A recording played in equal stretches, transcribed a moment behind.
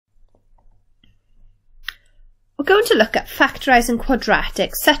we're going to look at factorising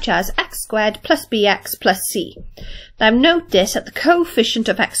quadratics such as x squared plus bx plus c. Now notice that the coefficient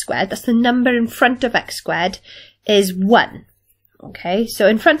of x squared, that's the number in front of x squared, is 1. Okay, so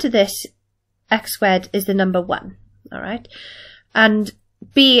in front of this, x squared is the number 1. Alright, and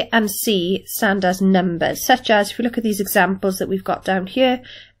b and c stand as numbers, such as, if we look at these examples that we've got down here,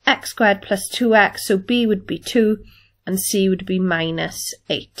 x squared plus 2x, so b would be 2 and c would be minus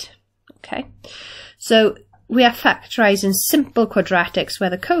 8. Okay, so we are factorising simple quadratics where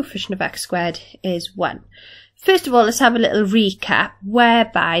the coefficient of x squared is 1. First of all, let's have a little recap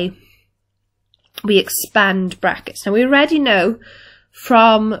whereby we expand brackets. Now we already know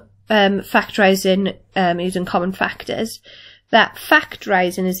from factorising using common factors that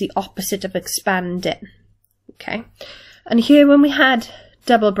factorising is the opposite of expanding. Okay, and here when we had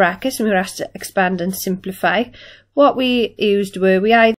double brackets and we were asked to expand and simplify, what we used were we either